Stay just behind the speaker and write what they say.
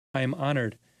I am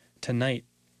honored tonight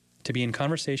to be in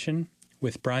conversation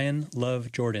with Brian Love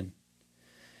Jordan.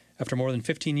 After more than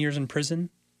 15 years in prison,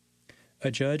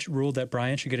 a judge ruled that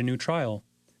Brian should get a new trial,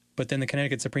 but then the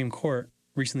Connecticut Supreme Court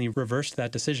recently reversed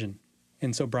that decision.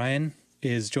 And so Brian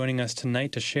is joining us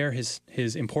tonight to share his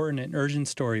important and urgent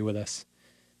story with us.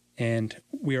 And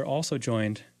we are also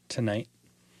joined tonight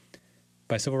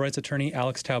by civil rights attorney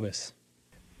Alex Taubes.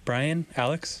 Brian,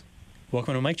 Alex,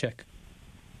 welcome to Mic Check.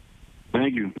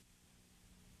 Thank you.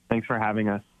 Thanks for having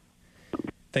us.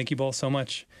 Thank you both so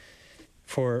much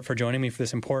for joining me for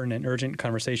this important and urgent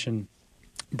conversation.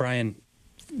 Brian,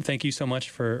 thank you so much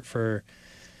for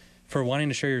wanting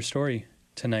to share your story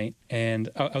tonight. And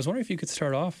I was wondering if you could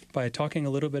start off by talking a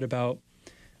little bit about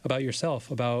yourself,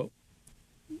 about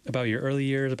your early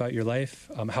years, about your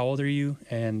life. How old are you,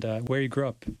 and where you grew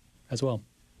up as well?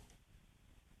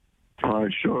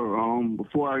 Sure.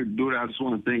 Before I do that, I just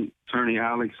want to thank Attorney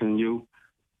Alex and you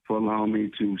for allowing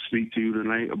me to speak to you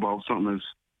tonight about something that's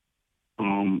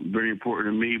very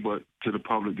important to me, but to the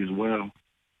public as well.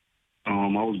 I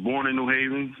was born in New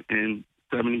Haven in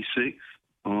 '76.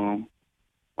 I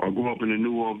grew up in the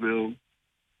New Orville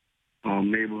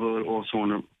neighborhood,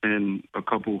 also in a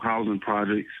couple housing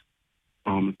projects,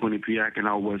 in Quinnipiac and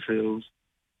out West Hills.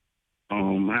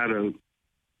 I had a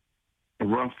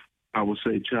rough, I would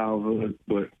say, childhood,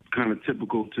 but kind of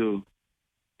typical to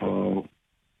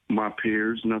my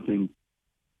peers. Nothing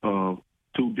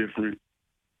too different.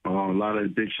 A lot of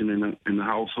addiction in the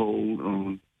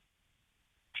household,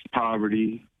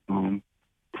 poverty,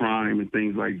 crime, and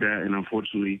things like that. And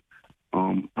unfortunately,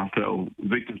 I fell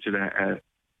victim to that at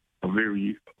a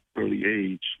very early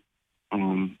age.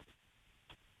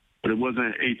 But it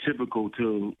wasn't atypical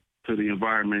to the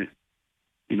environment,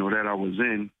 that I was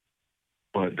in.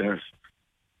 But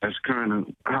that's kind of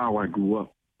how I grew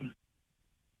up.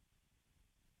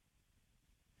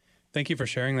 Thank you for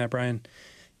sharing that, Brian.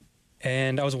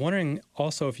 And I was wondering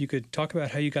also if you could talk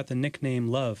about how you got the nickname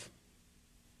Love.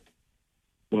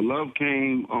 Well, Love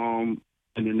came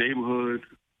in the neighborhood.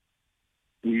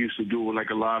 We used to do like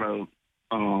a lot of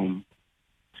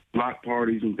block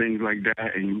parties and things like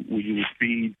that, and we would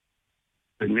feed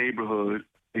the neighborhood.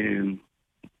 And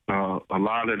a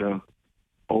lot of the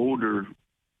older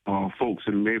folks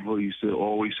in the neighborhood used to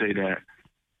always say that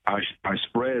I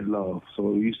spread love.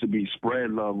 So it used to be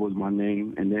Spread Love was my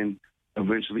name, and then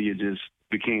eventually it just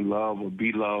became Love or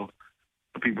Be Love.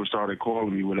 People started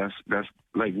calling me. Well, that's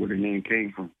like where the name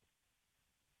came from.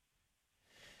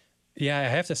 Yeah, I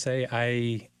have to say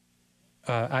I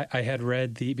had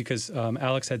read because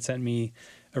Alex had sent me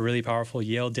a really powerful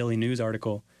Yale Daily News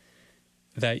article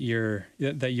that you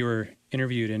were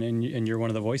interviewed in, and you're one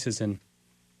of the voices in.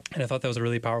 And I thought that was a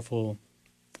really powerful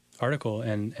article,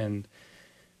 and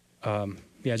I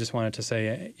just wanted to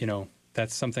say,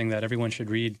 that's something that everyone should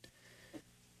read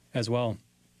as well.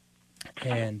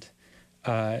 And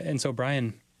so,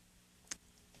 Brian,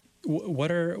 what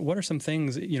are some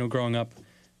things growing up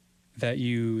that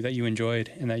you enjoyed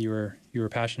and that you were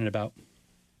passionate about?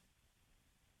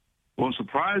 Well,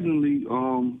 surprisingly,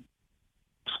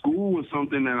 school was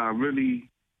something that I really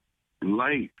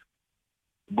liked,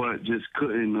 but just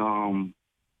couldn't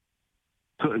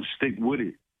stick with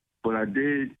it. But I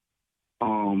did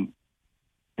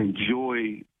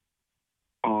enjoy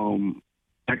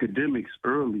academics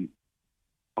early,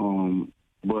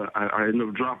 but I ended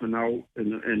up dropping out in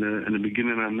the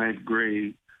beginning of ninth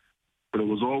grade. But it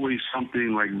was always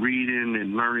something like reading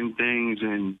and learning things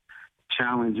and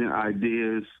challenging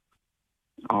ideas.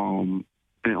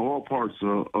 In all parts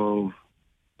of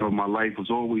my life was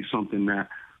always something that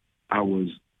I was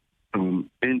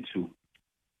into,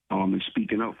 and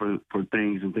speaking up for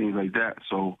things and things like that.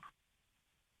 So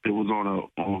it was not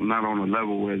on a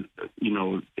level where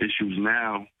issues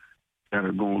now that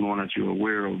are going on that you're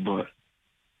aware of, but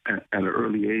at an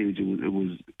early age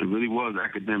it really was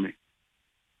academic.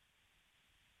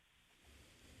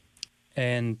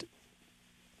 And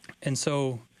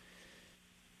so,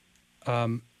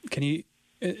 can you?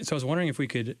 So I was wondering if we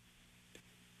could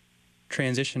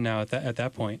transition now at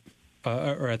that point,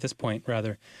 or at this point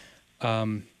rather.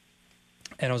 And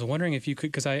I was wondering if you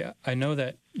could, because I know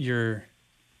that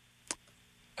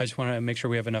I just want to make sure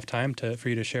we have enough time for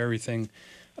you to share everything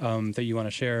that you want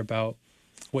to share about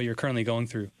what you're currently going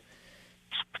through.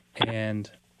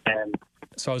 And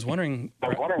so I was wondering,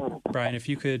 Brian, if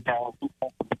you could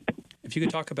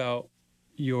talk about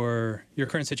your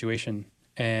current situation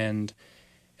and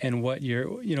what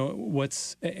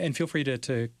and feel free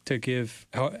to give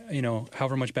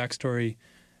however much backstory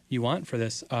you want for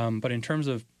this. But in terms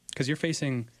of, because you're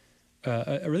facing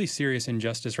a really serious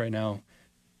injustice right now,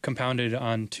 compounded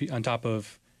on top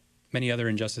of many other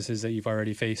injustices that you've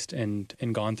already faced and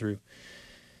gone through.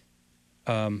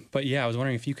 But yeah, I was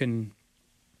wondering if you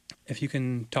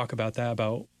can talk about that,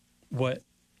 about what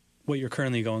you're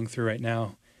currently going through right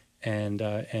now, and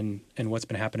what's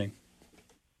been happening.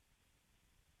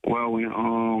 Well,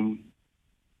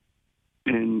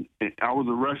 and I was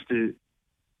arrested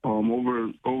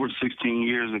over 16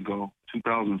 years ago,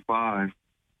 2005,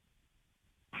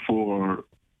 for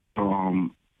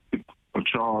a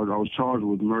charge. I was charged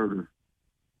with murder.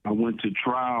 I went to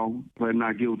trial, pled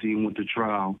not guilty, and went to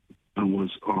trial, and was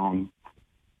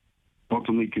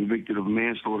ultimately convicted of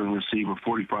manslaughter and received a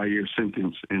 45-year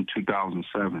sentence in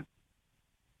 2007.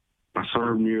 I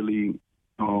served nearly,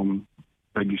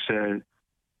 like you said,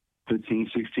 15,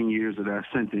 16 years of that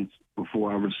sentence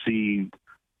before I received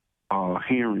a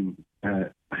hearing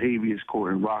at a habeas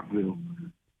court in Rockville.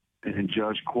 And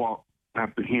Judge Kwok,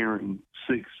 after hearing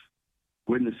 6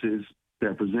 witnesses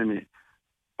that presented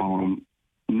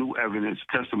new evidence,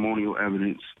 testimonial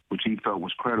evidence, which he felt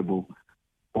was credible,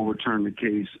 overturned the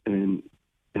case, and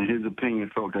in his opinion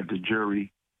felt that the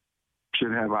jury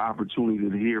should have an opportunity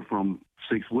to hear from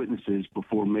 6 witnesses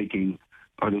before making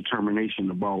a determination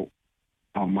about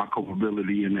my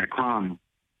culpability in that crime.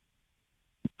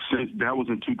 Since that was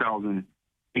in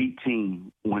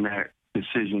 2018 when that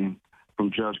decision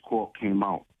from Judge Kwok came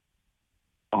out.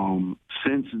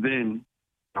 Since then,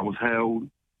 I was held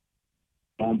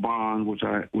on bond, which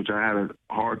I had a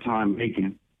hard time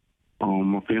making.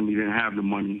 My family didn't have the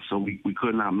money, so we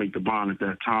could not make the bond at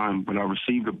that time. But I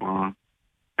received a bond,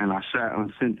 and I sat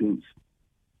on sentence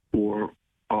for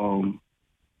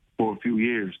a few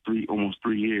years, almost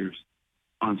 3 years,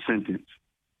 unsentence.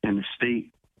 And the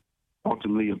state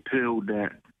ultimately appealed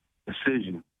that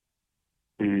decision.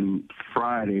 And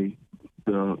Friday,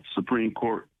 the Supreme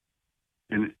Court,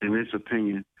 in its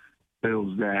opinion,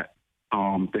 feels that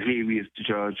the habeas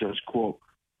judge, Judge Kwok,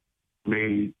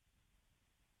 made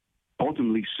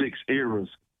ultimately 6 errors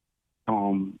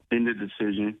in the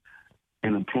decision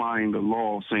and applying the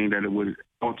law, saying that it would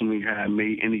ultimately have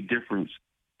made any difference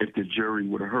if the jury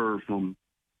would have heard from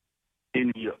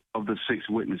any of the 6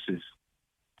 witnesses.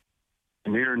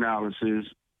 In their analysis,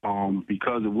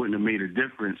 because it wouldn't have made a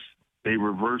difference, they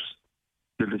reversed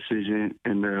the decision,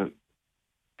 and the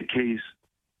case is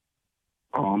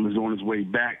on its way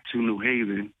back to New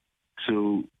Haven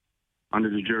under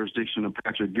the jurisdiction of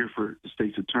Patrick Gifford, the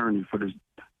state's attorney for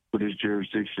this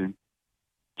jurisdiction,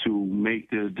 to make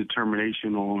the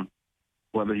determination on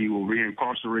whether he will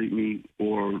reincarcerate me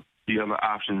or the other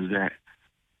options that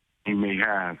he may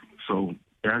have. So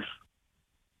that's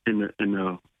in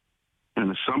the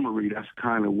summary. That's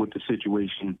kind of what the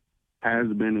situation has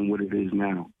been and what it is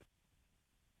now.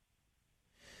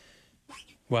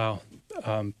 Wow.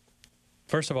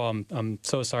 First of all, I'm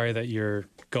so sorry that you're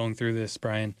going through this,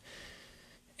 Brian.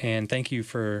 And thank you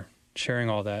for sharing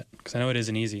all that, because I know it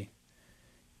isn't easy.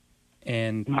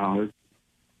 And no, it's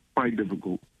quite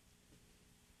difficult.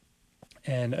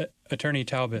 And Attorney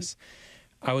Talbis,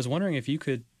 I was wondering if you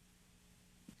could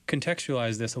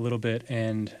contextualize this a little bit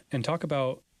and talk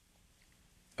about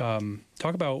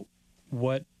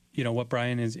what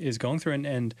Brian is going through,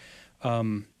 and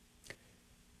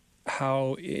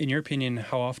how, in your opinion,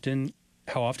 how often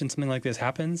something like this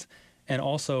happens, and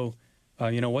also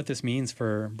what this means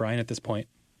for Brian at this point,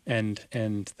 and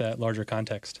that larger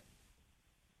context.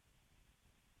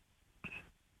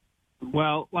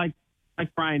 Well, like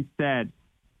Brian said,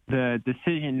 the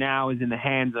decision now is in the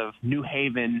hands of New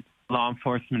Haven law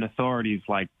enforcement authorities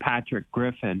like Patrick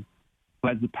Griffin, who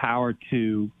has the power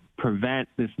to prevent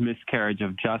this miscarriage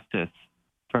of justice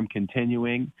from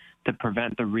continuing, to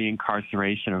prevent the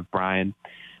reincarceration of Brian.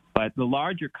 But the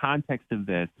larger context of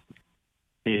this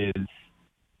is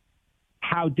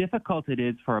how difficult it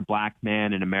is for a black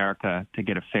man in America to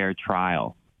get a fair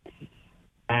trial.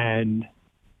 And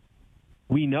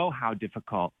we know how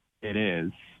difficult it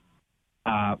is.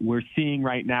 We're seeing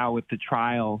right now with the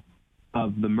trial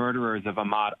of the murderers of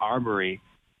Ahmaud Arbery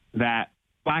that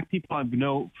black people have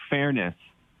no fairness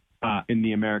in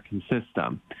the American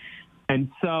system. And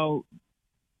so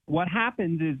what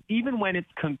happens is, even when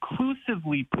it's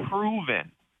conclusively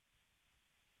proven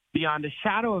beyond a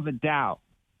shadow of a doubt,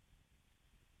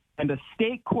 and a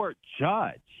state court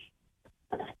judge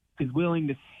is willing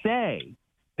to say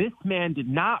this man did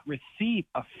not receive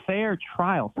a fair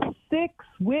trial, 6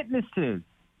 witnesses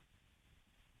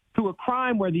to a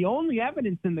crime where the only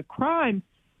evidence in the crime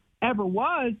ever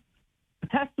was the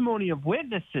testimony of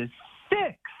witnesses,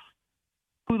 6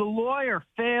 who the lawyer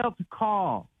failed to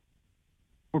call,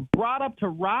 were brought up to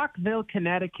Rockville,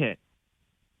 Connecticut,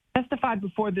 testified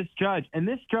before this judge, and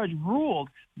this judge ruled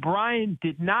Bryan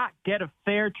did not get a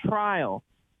fair trial.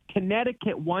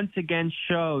 Connecticut once again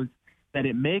shows that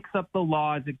it makes up the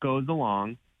law as it goes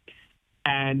along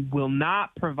and will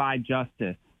not provide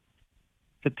justice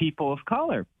to people of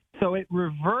color. So it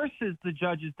reverses the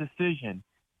judge's decision.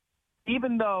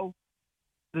 Even though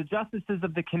the justices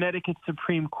of the Connecticut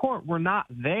Supreme Court were not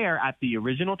there at the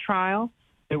original trial,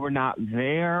 they were not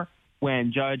there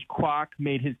when Judge Kwok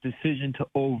made his decision to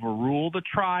overrule the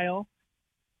trial.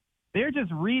 They're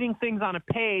just reading things on a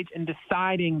page and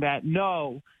deciding that,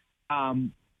 no,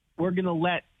 we're going to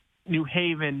let New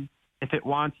Haven, if it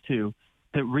wants to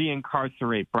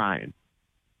reincarcerate Bryan.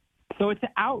 So it's an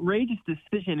outrageous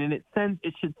decision, and it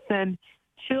should send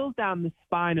chills down the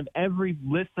spine of every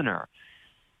listener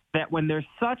that when there's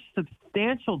such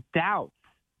substantial doubts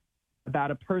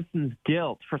about a person's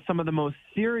guilt for some of the most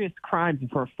serious crimes and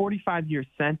for a 45-year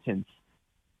sentence,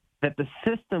 that the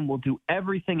system will do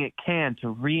everything it can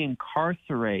to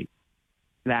reincarcerate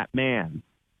that man.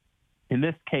 In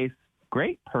this case,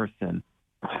 great person,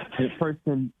 the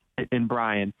person in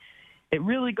Bryan. It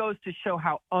really goes to show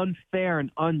how unfair and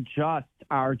unjust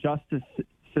our justice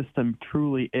system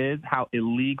truly is, how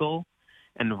illegal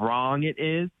and wrong it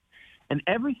is. And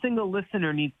every single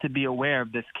listener needs to be aware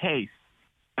of this case,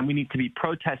 and we need to be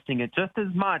protesting it just as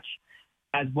much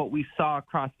as what we saw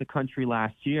across the country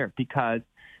last year, because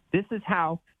this is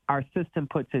how our system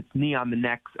puts its knee on the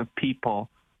necks of people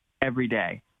every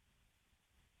day.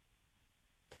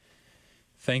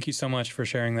 Thank you so much for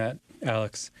sharing that,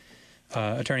 Alex.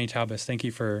 Attorney Taubes, thank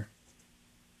you for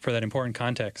that important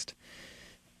context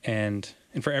and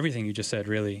for everything you just said,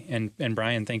 really. And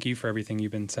Bryan, thank you for everything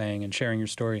you've been saying and sharing your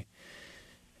story.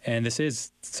 And this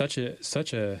is such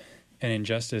an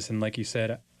injustice, and like you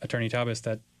said, Attorney Taubes,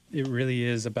 that it really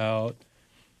is about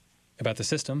the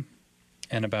system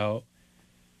and about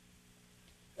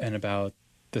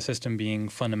the system being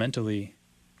fundamentally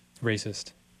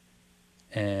racist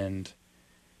and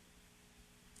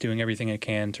doing everything it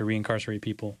can to reincarcerate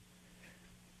people.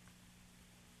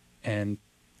 And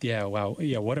yeah, wow,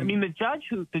 yeah.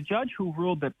 The judge who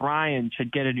ruled that Bryan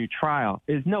should get a new trial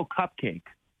is no cupcake.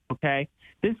 Okay,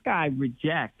 this guy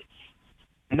rejects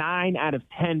 9 out of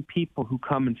 10 people who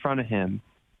come in front of him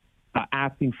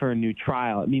asking for a new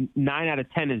trial. I mean, 9 out of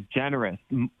 10 is generous.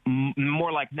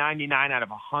 More like 99 out of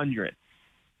 100.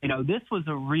 You know, this was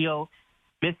a real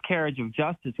miscarriage of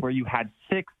justice where you had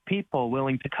 6 people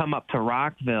willing to come up to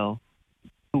Rockville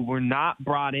who were not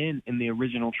brought in the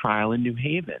original trial in New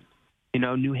Haven. You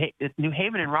know, New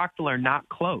Haven and Rockville are not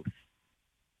close.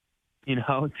 You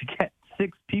know, to get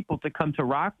 6 people to come to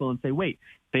Rockville and say, wait,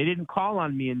 they didn't call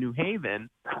on me in New Haven,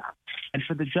 and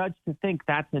for the judge to think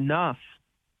that's enough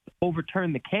to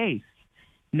overturn the case.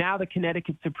 Now the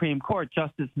Connecticut Supreme Court,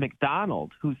 Justice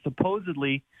McDonald, who's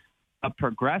supposedly a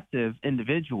progressive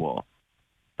individual,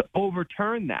 to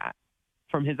overturn that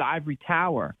from his ivory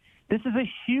tower. This is a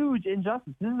huge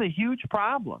injustice. This is a huge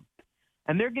problem.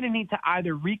 And they're going to need to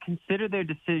either reconsider their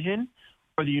decision,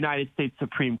 or the United States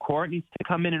Supreme Court needs to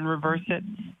come in and reverse it,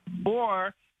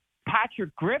 or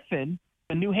Patrick Griffin,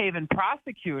 the New Haven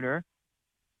prosecutor,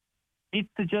 needs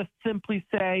to just simply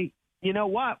say, you know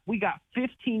what, we got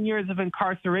 15 years of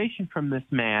incarceration from this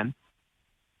man.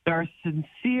 There are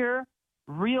sincere,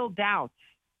 real doubts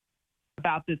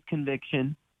about this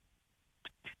conviction.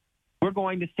 We're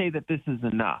going to say that this is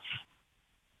enough.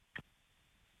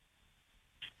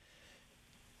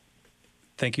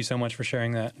 Thank you so much for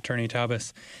sharing that, Attorney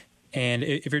Taubes. And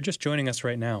if you're just joining us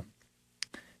right now,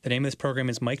 the name of this program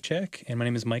is Mike Check, and my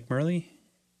name is Mike Murley.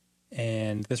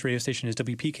 And this radio station is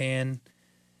WPKN,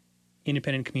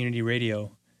 Independent Community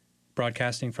Radio,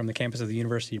 broadcasting from the campus of the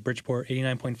University of Bridgeport,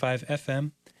 89.5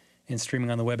 FM, and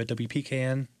streaming on the web at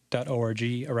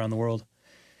WPKN.org around the world.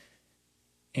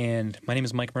 And my name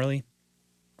is Mike Murley,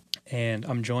 and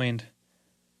I'm joined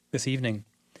this evening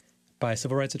by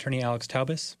civil rights attorney Alex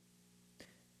Taubes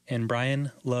and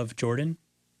Bryan Love Jordan,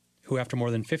 who after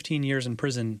more than 15 years in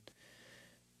prison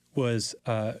was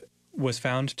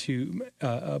found to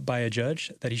by a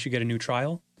judge that he should get a new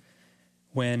trial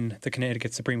when the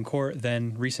Connecticut Supreme Court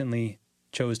then recently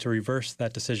chose to reverse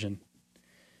that decision.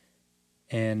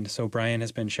 And so Bryan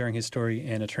has been sharing his story,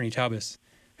 and Attorney Taubes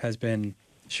has been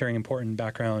sharing important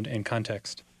background and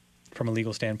context from a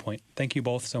legal standpoint. Thank you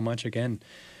both so much again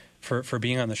for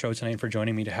being on the show tonight and for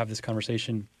joining me to have this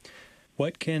conversation.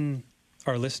 What can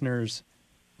our listeners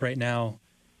right now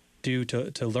do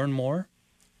to learn more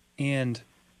and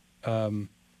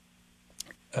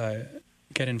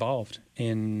get involved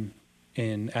in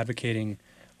advocating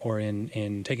or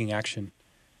in taking action?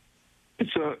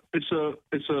 It's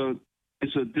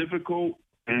a difficult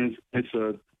and it's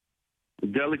a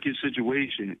delicate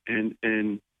situation,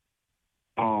 and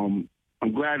I'm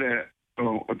glad that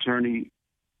Attorney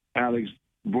Alex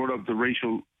brought up the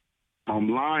racial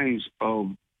lines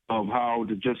of how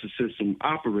the justice system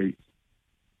operates.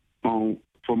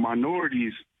 For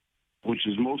minorities, which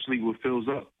is mostly what fills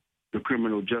up the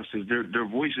criminal justice, their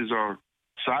voices are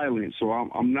silent. So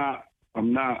I'm not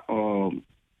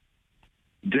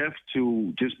deaf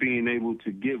to just being able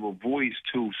to give a voice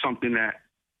to something that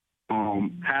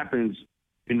happens,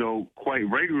 quite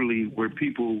regularly, where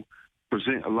people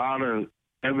present a lot of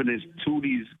evidence to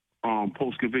these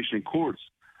post-conviction courts,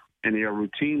 and they are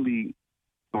routinely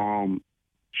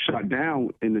shut down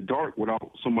in the dark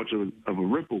without so much of a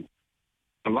ripple.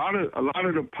 A lot of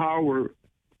the power,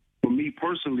 for me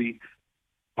personally,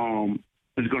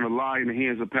 is going to lie in the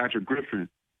hands of Patrick Griffin.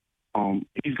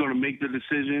 He's going to make the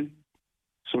decision.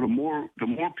 So the more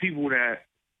people that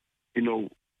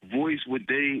voice what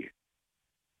they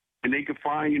can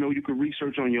find, you can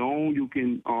research on your own. You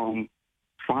can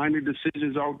find the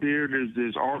decisions out there.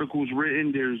 There's articles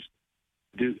written.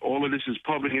 There's all of this is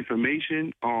public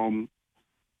information.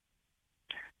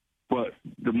 But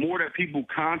the more that people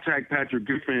contact Patrick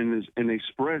Griffin and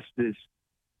express this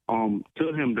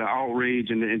to him, the outrage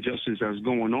and the injustice that's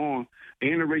going on,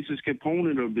 and the racist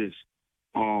component of this,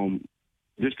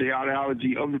 just the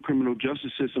ideology of the criminal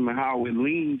justice system and how it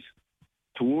leans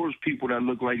towards people that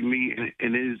look like me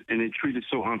and it treated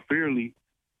so unfairly,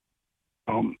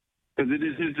 because it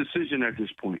is his decision at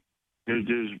this point. There's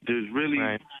really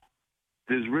right.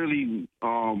 There's really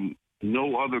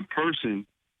no other person.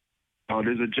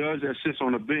 There's a judge that sits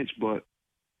on a bench, but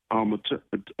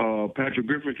Patrick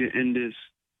Griffin can end this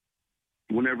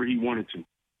whenever he wanted to.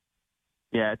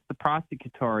 Yeah, it's the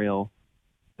prosecutorial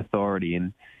authority.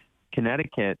 In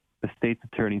Connecticut, the state's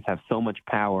attorneys have so much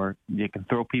power. They can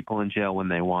throw people in jail when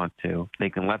they want to. They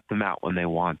can let them out when they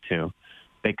want to.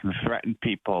 They can threaten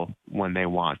people when they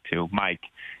want to. Mike,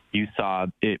 you saw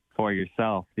it for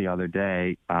yourself the other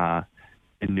day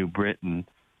in New Britain.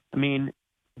 I mean,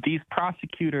 these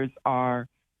prosecutors are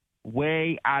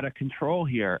way out of control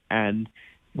here. And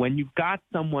when you've got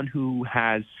someone who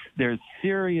there's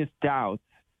serious doubts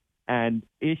and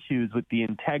issues with the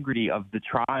integrity of the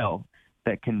trial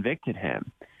that convicted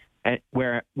him, and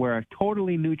where a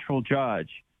totally neutral judge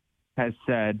has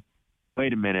said,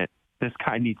 wait a minute, this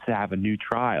guy needs to have a new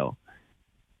trial,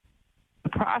 the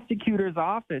prosecutor's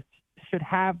office should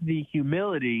have the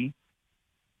humility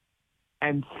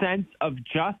and sense of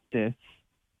justice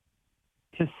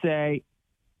to say,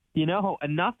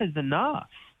 enough is enough.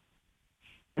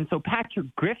 And so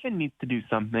Patrick Griffin needs to do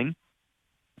something.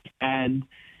 And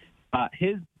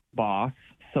his boss,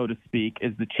 so to speak,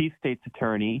 is the chief state's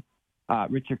attorney,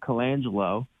 Richard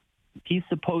Colangelo. He's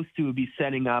supposed to be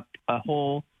setting up a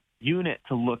whole unit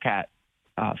to look at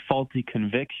faulty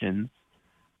convictions.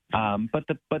 But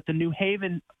the New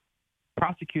Haven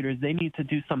prosecutors, they need to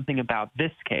do something about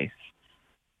this case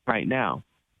right now.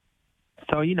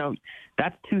 So,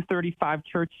 that's 235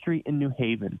 Church Street in New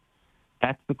Haven.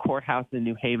 That's the courthouse in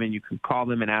New Haven. You can call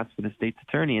them and ask for the state's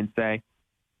attorney and say,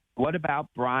 what about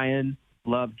Brian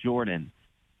Love Jordan?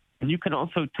 And you can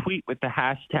also tweet with the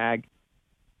hashtag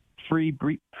Free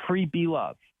B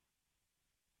Love,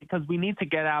 because we need to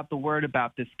get out the word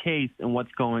about this case and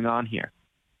what's going on here.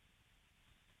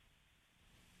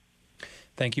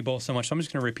 Thank you both so much. So I'm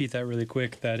just going to repeat that really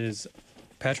quick. That is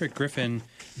Patrick Griffin,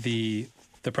 the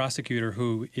prosecutor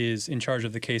who is in charge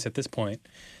of the case at this point,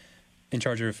 in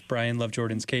charge of Brian Love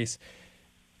Jordan's case,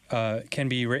 can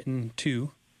be written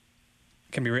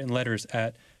letters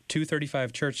at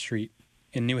 235 Church Street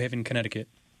in New Haven, Connecticut.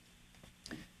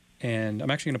 And I'm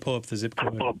actually going to pull up the zip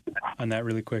code on that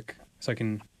really quick so I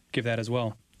can give that as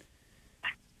well.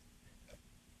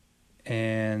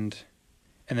 And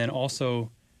then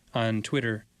also on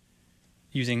Twitter,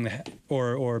 using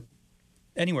or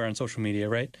anywhere on social media,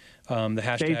 right? The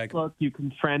hashtag Facebook. You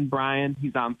can friend Brian.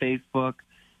 He's on Facebook.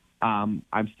 I'm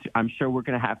sure we're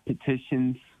going to have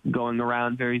petitions going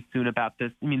around very soon about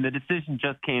this. I mean, the decision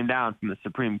just came down from the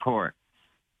Supreme Court.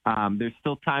 There's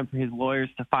still time for his lawyers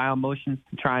to file motions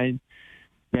to try and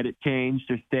get it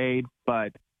changed or stayed.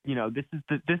 But this is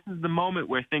the moment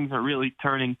where things are really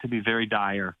turning to be very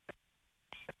dire.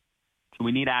 So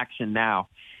we need action now.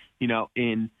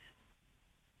 In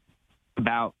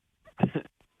about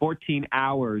 14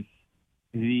 hours,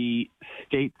 the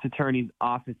state's attorney's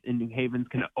office in New Haven is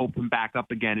going to open back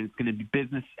up again. It's going to be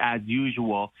business as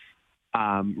usual,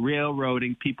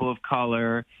 railroading people of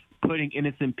color, putting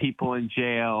innocent people in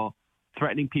jail,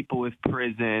 threatening people with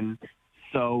prison.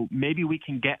 So maybe we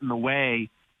can get in the way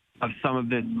of some of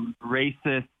this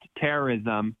racist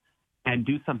terrorism and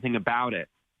do something about it.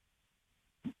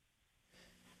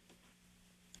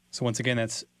 So once again,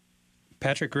 that's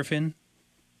Patrick Griffin,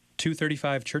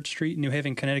 235 Church Street, New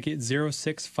Haven, Connecticut,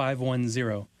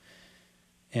 06510.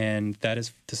 And that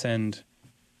is to send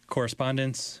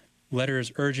correspondence,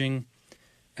 letters urging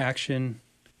action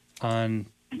on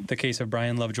the case of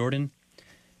Brian Love Jordan.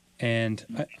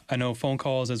 And I know phone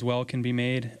calls as well can be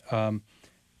made. I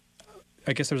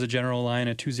guess there's a general line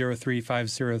at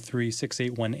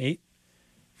 203-503-6818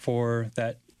 for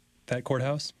that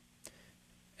courthouse.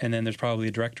 And then there's probably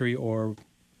a directory, or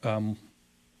one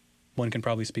can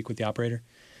probably speak with the operator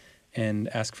and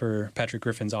ask for Patrick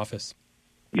Griffin's office.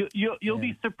 You'll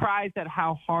be surprised at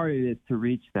how hard it is to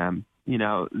reach them. You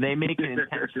know, they make it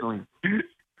intentionally.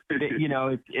 You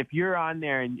know, if you're on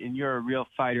there and you're a real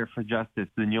fighter for justice,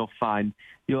 then you'll find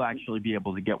you'll actually be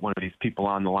able to get one of these people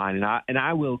on the line, and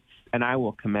I will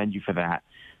commend you for that,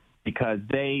 because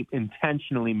they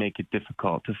intentionally make it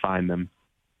difficult to find them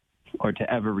or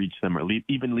to ever reach them or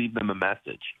even leave them a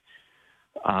message.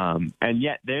 And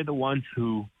yet they're the ones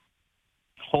who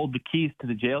hold the keys to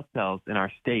the jail cells in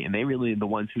our state, and they really are the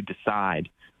ones who decide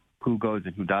who goes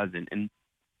and who doesn't. And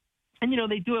you know,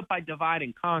 they do it by divide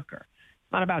and conquer.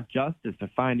 It's not about justice or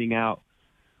finding out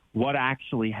what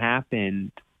actually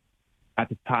happened at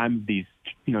the time of these,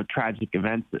 you know, tragic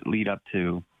events that lead up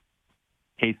to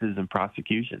cases and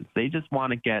prosecutions. They just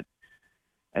want to get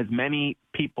as many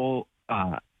people,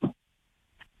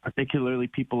 particularly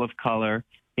people of color,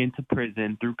 into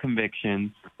prison through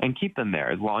convictions and keep them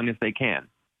there as long as they can.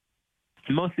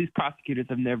 And most of these prosecutors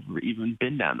have never even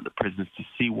been down to the prisons to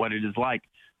see what it is like,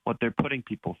 what they're putting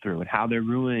people through, and how they're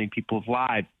ruining people's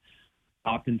lives,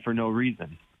 often for no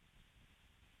reason.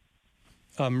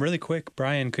 Really quick,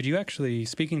 Brian, could you actually,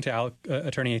 speaking to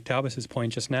Attorney Talbot's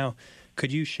point just now,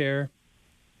 could you share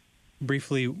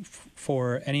briefly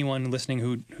for anyone listening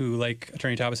who, like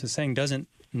Attorney Talbot is saying, doesn't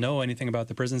know anything about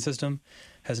the prison system,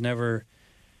 has never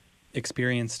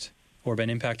experienced or been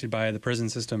impacted by the prison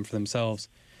system for themselves,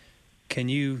 can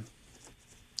you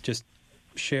just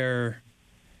share,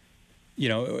 you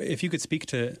know, if you could speak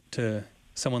to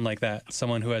someone like that,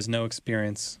 someone who has no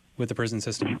experience with the prison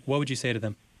system, what would you say to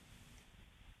them?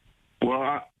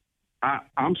 Well,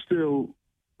 I'm still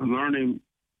learning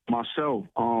myself.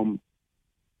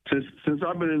 Since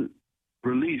I've been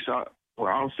released,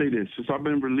 I'll say this: since I've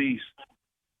been released,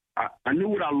 I knew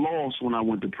what I lost when I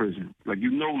went to prison. Like, you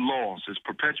know, loss. It's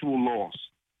perpetual loss.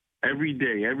 Every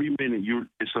day, every minute,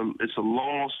 it's a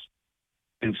loss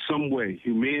in some way.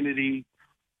 Humanity,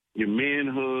 your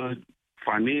manhood,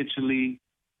 financially,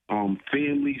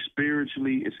 family,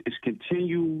 spiritually. It's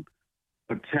continued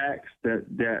attacks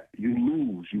that you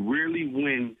lose. You rarely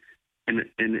win in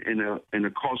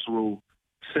a carceral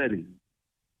setting,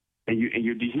 and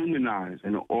you're dehumanized,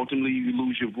 and ultimately you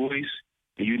lose your voice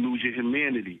and you lose your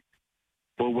humanity.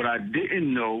 But what I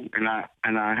didn't know, and I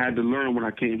had to learn when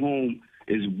I came home,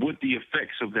 is what the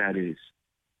effects of that is.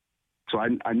 So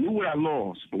I knew what I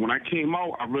lost, but when I came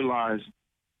out, I realized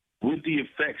what the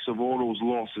effects of all those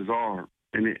losses are,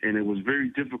 and it was very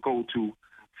difficult to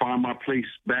find my place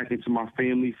back into my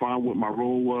family, find what my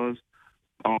role was,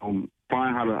 find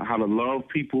how to love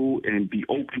people and be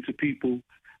open to people,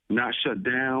 not shut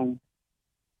down.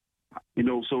 You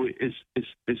know, so it's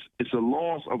a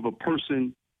loss of a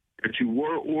person that you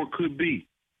were or could be.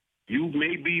 You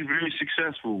may be very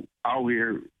successful out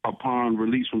here upon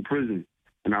release from prison,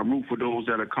 and I root for those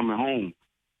that are coming home,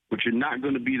 but you're not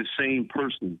going to be the same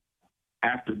person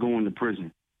after going to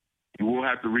prison. You will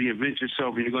have to reinvent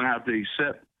yourself, and you're going to have to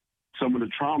accept some of the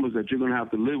traumas that you're going to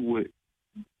have to live with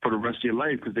for the rest of your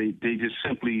life, because they just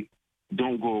simply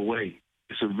don't go away.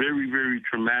 It's a very, very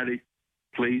traumatic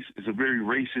place. It's a very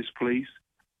racist place,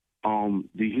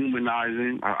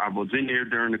 dehumanizing. I was in there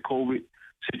during the COVID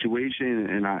situation,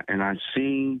 and I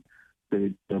seen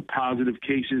the positive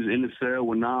cases in the cell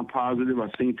were non-positive. I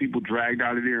seen people dragged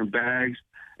out of there in bags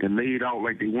and laid out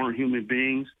like they weren't human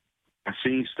beings. I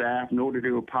seen staff know that they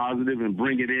were positive and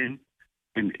bring it in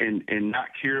and not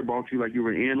care about you like you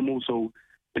were an animal. So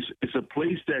it's a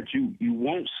place that you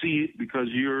won't see it because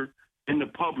you're in the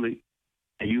public,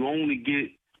 and you only get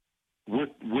what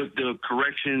the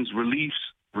corrections releases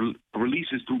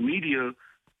through media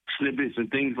snippets and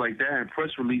things like that, and press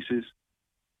releases.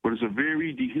 But it's a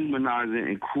very dehumanizing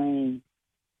and cruel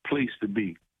place to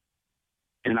be.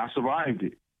 And I survived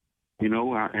it, you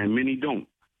know, and many don't.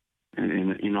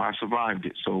 And you know, I survived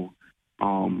it. So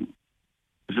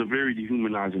it's a very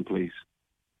dehumanizing place.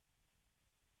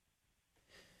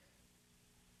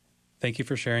 Thank you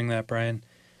for sharing that, Brian.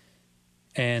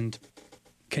 And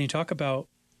can you talk about,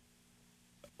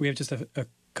 we have just a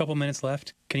couple minutes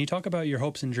left. Can you talk about your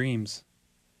hopes and dreams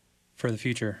for the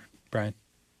future, Brian?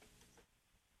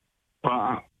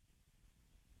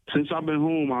 Since I've been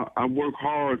home, I work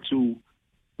hard to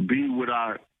be what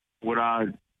I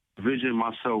vision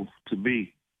myself to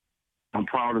be. I'm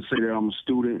proud to say that I'm a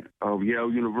student of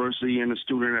Yale University and a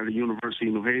student at the University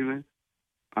of New Haven.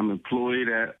 I'm employed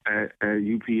at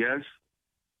UPS.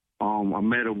 I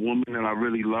met a woman that I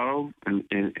really love and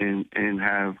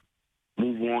have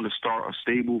moved on to start a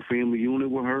stable family unit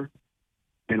with her.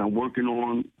 And I'm working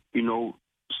on,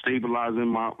 stabilizing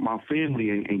my family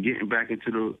and getting back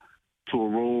to a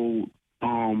role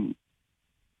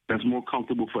that's more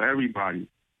comfortable for everybody.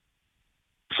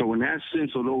 So in that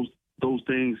sense, of those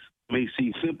things may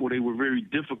seem simple, they were very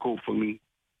difficult for me.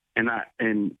 And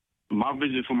my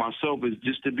vision for myself is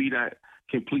just to be that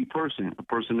complete person, a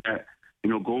person that,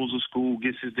 goes to school,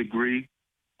 gets his degree,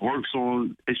 works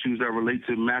on issues that relate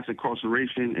to mass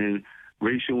incarceration and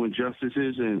racial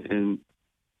injustices and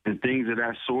things of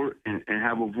that sort, and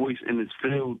have a voice in this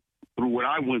field through what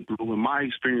I went through and my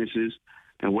experiences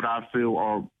and what I feel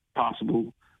are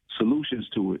possible solutions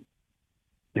to it.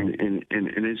 And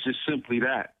it's just simply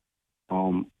that.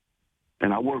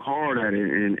 And I work hard at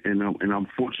it, and I'm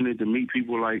fortunate to meet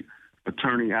people like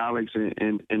Attorney Alex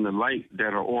and the like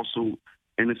that are also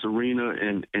in this arena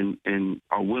and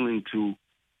are willing to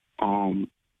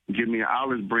give me an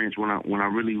olive branch when I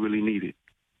really, really need it.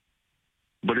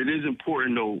 But it is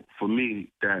important, though, for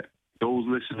me that those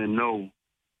listening know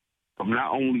of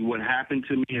not only what happened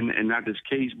to me and not this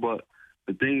case, but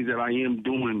the things that I am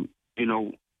doing,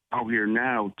 out here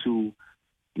now to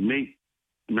make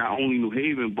not only New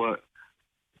Haven, but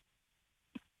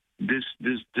this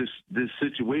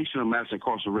situation of mass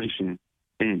incarceration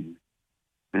end.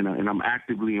 And I'm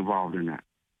actively involved in that.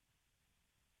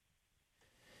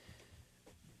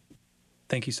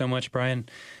 Thank you so much, Brian.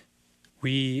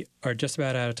 We are just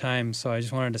about out of time, so I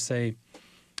just wanted to say,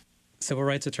 civil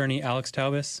rights attorney Alex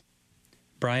Taubes,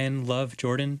 Brian Love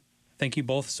Jordan, thank you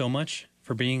both so much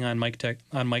for being on Mic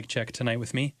Check tonight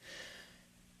with me.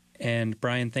 And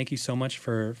Brian, thank you so much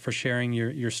for sharing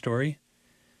your story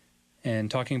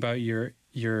and talking about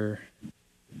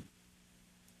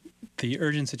the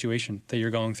urgent situation that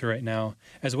you're going through right now,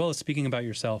 as well as speaking about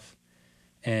yourself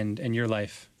and your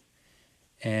life.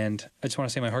 And I just want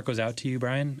to say my heart goes out to you,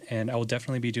 Brian, and I will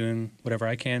definitely be doing whatever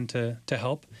I can to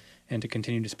help and to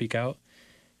continue to speak out.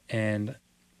 And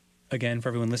again, for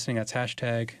everyone listening, that's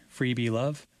hashtag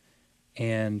FreeBeLove.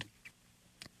 And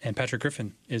Patrick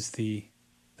Griffin is the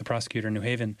prosecutor in New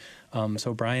Haven.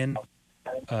 So Brian,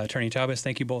 Attorney Taubes,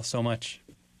 thank you both so much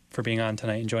for being on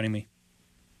tonight and joining me.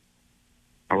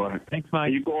 All right. Thanks,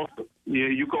 Mike. You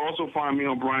can also find me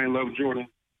on Brian Love Jordan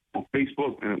on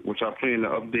Facebook, which I plan to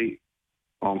update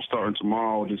starting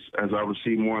tomorrow, just as I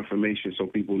receive more information so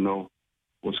people know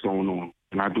what's going on.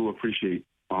 And I do appreciate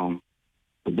the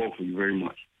both of you very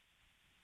much.